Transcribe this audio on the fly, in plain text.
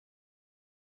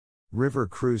River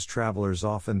cruise travelers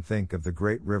often think of the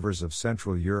great rivers of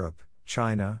Central Europe,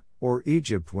 China, or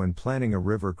Egypt when planning a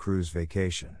river cruise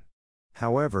vacation.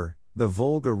 However, the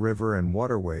Volga River and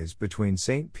waterways between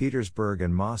St. Petersburg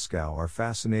and Moscow are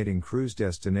fascinating cruise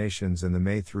destinations in the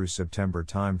May through September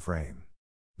timeframe.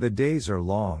 The days are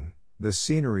long, the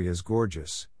scenery is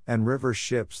gorgeous, and river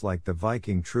ships like the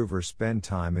Viking Truvor spend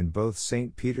time in both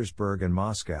St. Petersburg and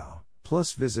Moscow,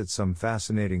 plus visit some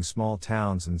fascinating small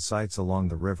towns and sites along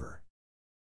the river.